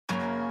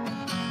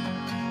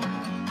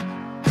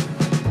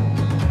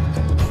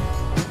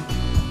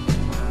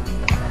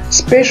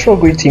Special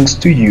greetings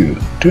to you.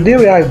 Today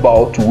we are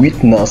about to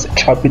witness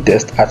Charpy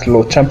test at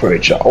low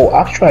temperature, or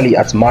actually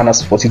at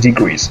 -40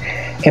 degrees.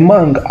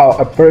 Among our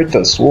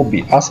apparatus will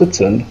be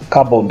acetone,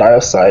 carbon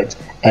dioxide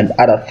and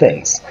other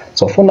things.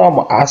 So for now I'm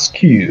going to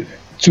ask you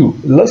to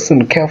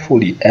listen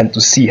carefully and to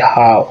see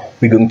how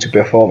we're going to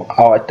perform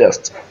our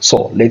test.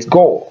 So let's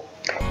go.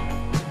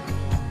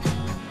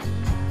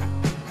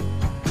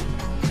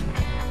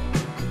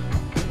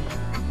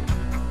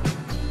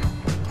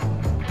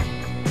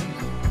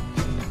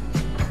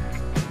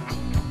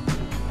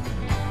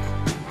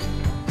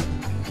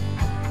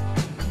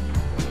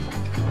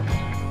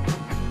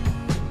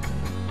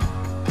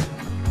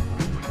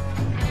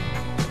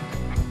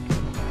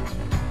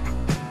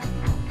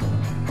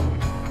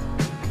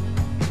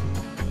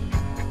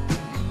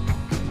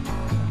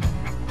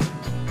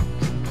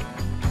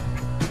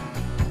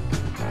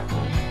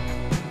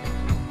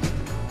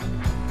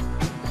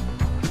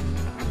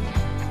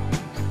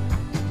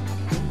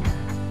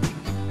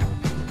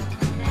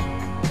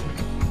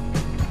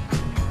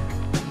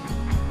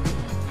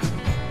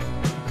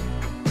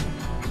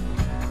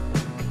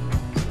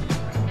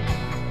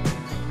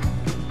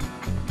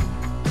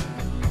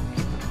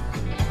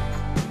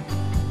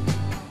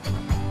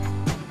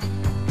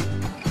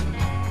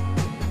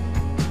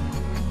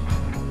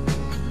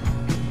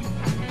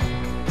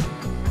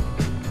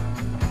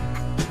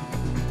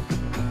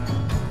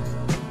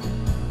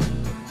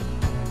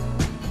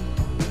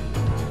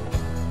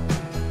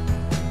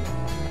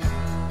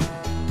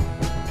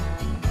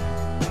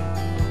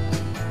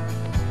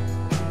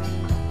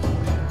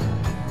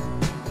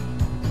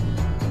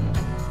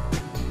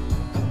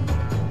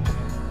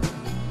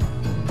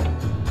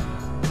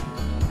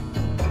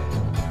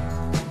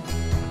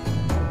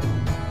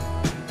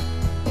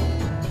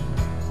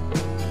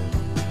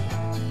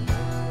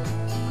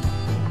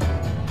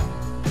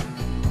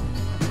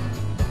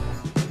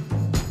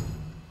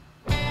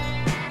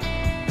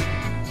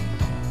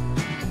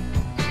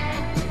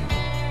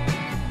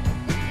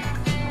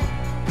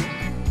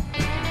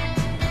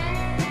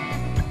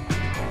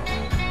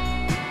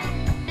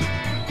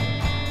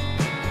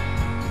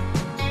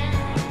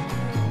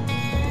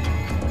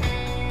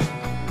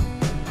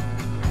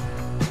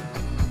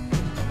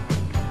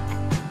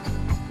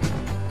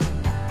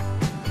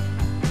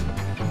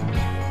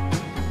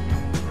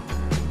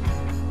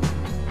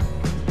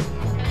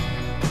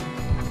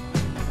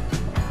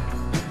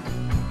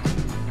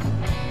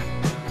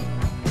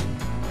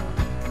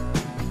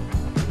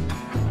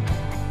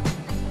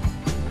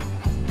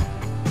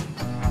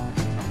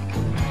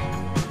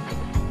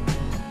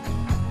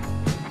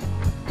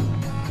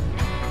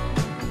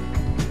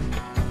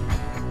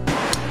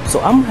 So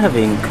I'm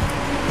having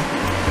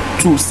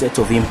two sets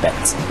of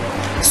impacts.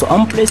 So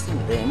I'm placing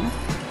them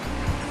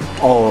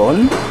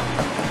on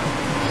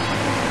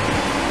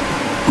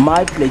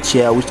my plate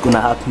here, which is gonna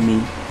help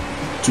me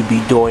to be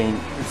doing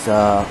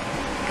the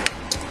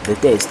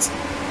test.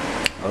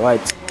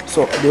 Alright,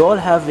 so they're all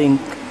having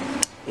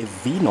a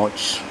V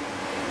notch.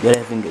 They're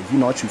having a V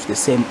notch with the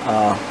same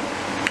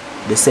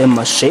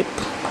shape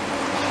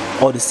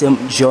or the same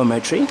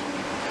geometry.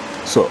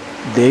 So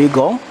there you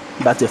go.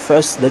 That was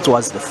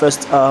the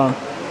first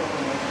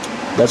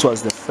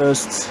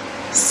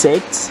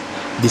set.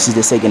 This is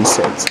the second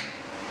set.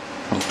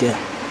 Okay,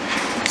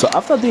 so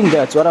after doing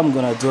that, what I'm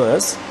gonna do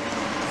is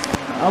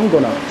I'm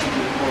gonna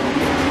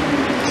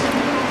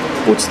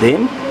put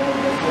them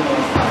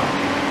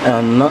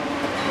and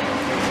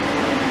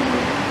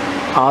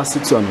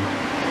acetone.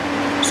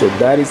 So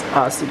that is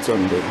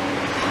acetone there.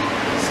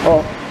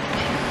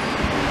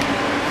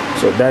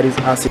 So that is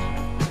acetone.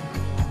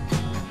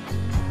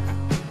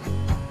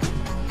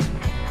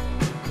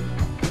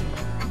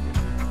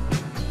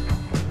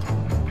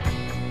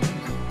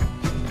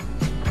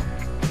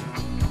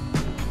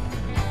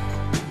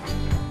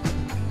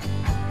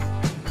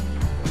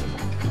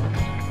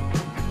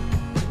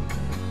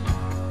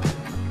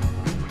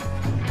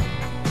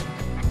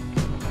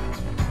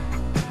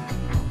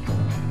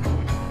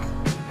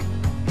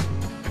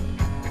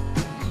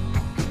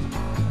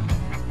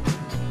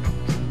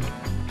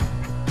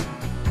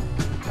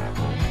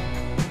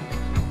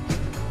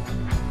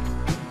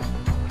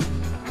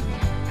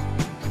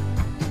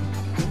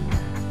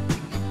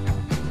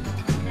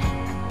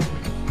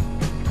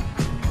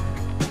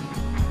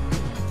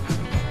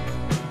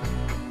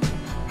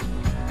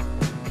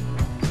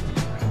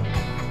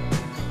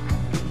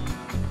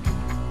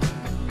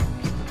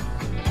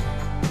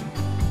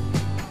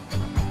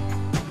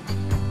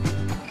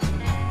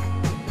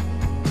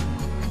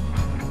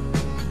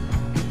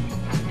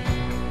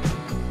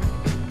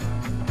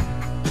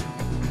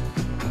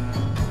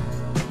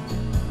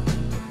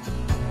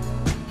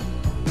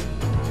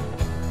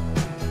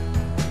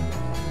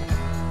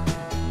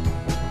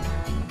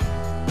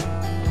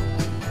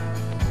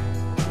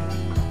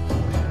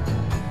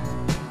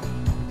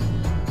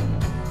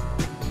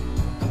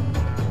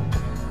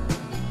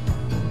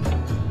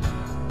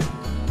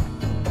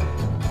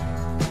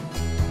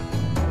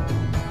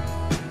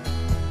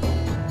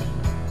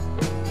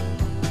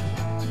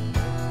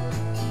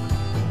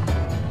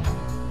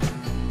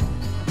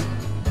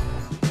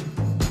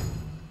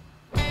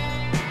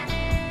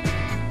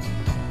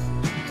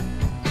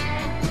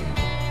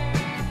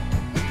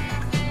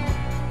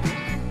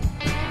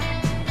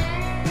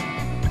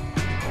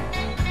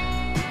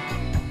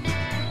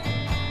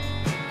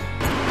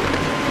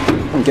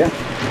 Okay,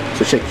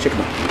 so check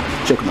now.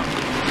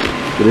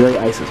 The very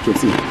ices, you can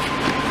see.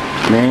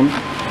 Main,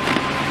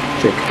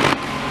 check.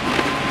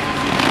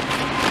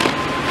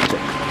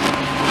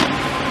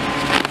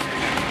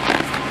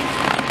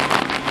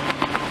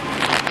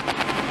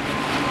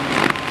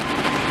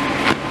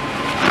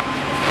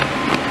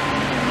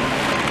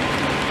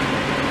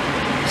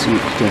 See, you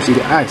can see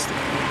the ice.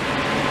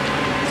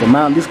 So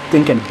man, this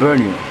thing can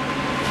burn you.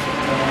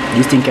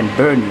 This thing can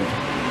burn you.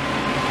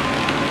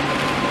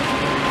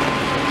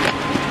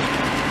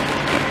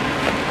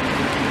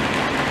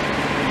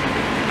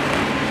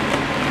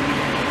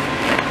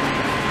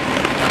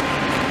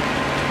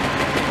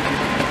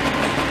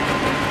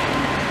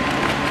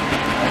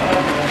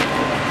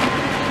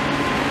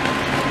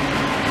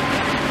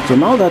 So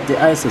now that the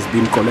ice has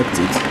been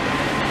collected,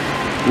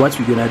 what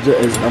we're gonna do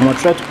is I'm gonna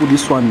try to put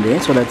this one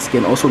there so that it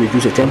can also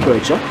reduce the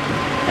temperature,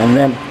 and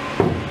then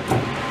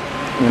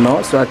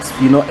so that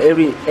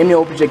any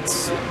object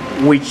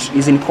which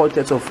is in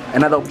contact of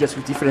another object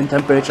with different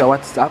temperature,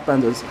 what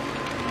happens is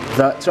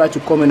that try to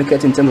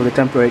communicate in terms of the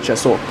temperature.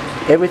 So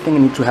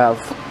everything need to have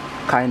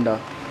kinda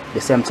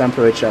the same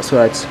temperature so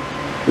that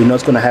we're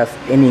not gonna have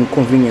any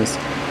inconvenience.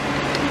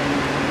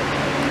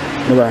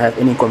 You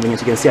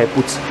can see I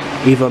put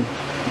even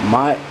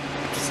my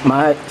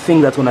thing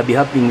that's gonna be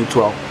helping me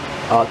to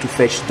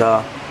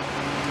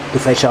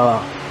fetch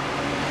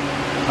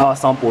our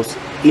samples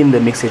in the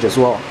mixage as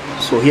well.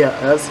 So here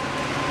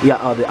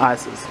are the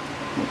ices.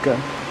 Okay,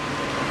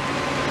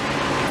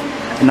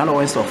 an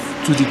allowance of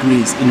 2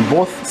 degrees in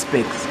both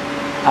specs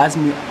as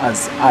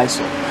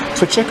ISO.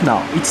 So check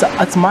now, it's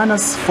at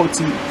minus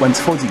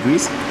 40.4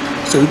 degrees.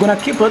 So we're gonna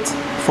keep it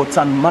for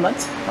 10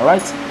 minutes. All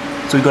right,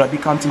 so we're gonna be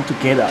counting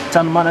together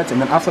 10 minutes, and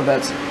then after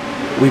that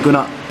we're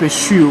gonna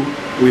pursue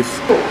with.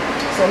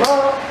 So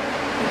now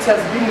it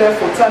has been there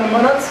for 10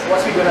 minutes.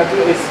 What we're gonna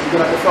do is we're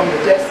gonna perform the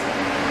test.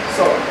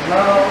 So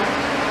now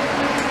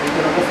we're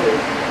gonna go for it.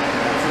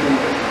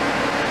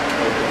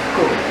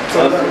 Cool. So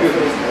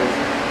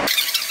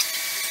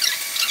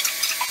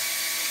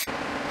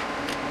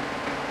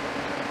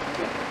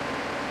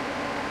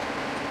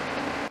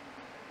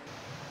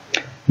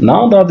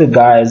now that the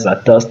guys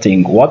are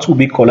testing, what will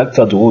be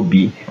collected will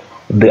be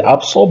the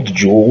absorbed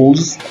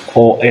joules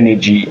or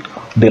energy,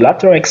 the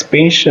lateral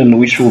expansion,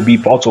 which will be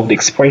part of the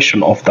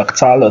expression of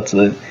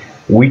ductility,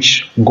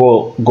 which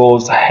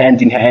goes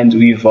hand in hand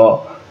with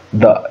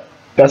the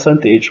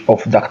percentage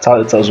of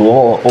ductility as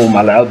well, or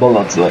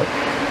malleability.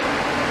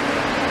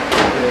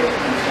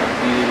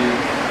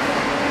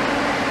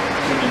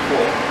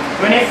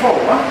 24,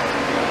 huh?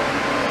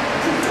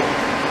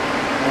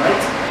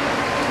 Alright.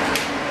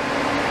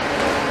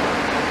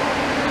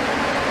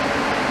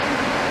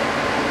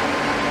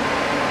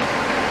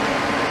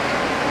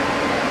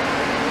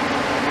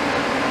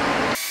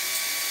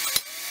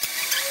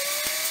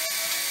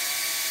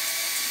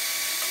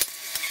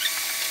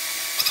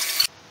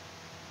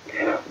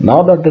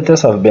 Now that the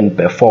tests have been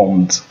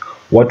performed,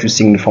 what you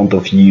see in front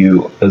of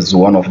you is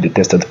one of the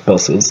tested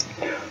pieces.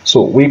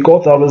 So we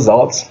got our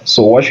results.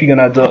 So what we're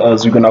gonna do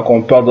is we're gonna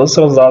compare those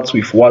results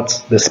with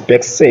what the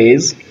spec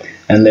says,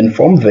 and then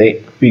from there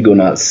we're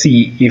gonna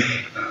see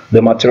if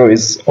the material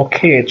is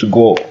okay to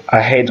go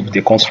ahead with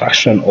the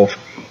construction of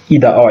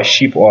either our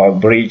ship or our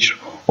bridge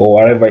or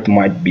whatever it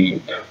might be.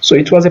 So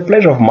it was a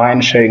pleasure of mine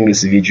sharing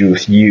this video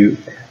with you,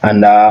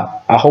 and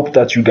I hope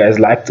that you guys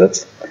liked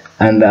it.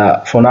 And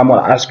for now, I'm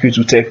gonna ask you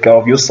to take care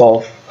of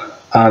yourself.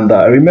 And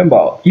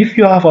remember, if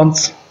you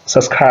haven't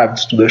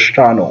subscribed to this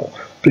channel,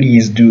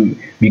 please do,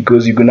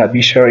 because you're gonna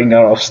be sharing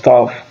a lot of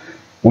stuff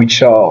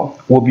which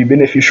will be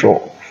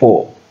beneficial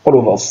for all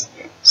of us.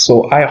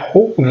 So I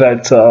hope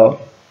that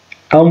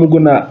I'm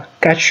gonna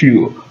catch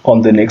you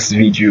on the next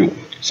video.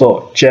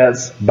 So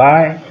cheers,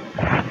 bye.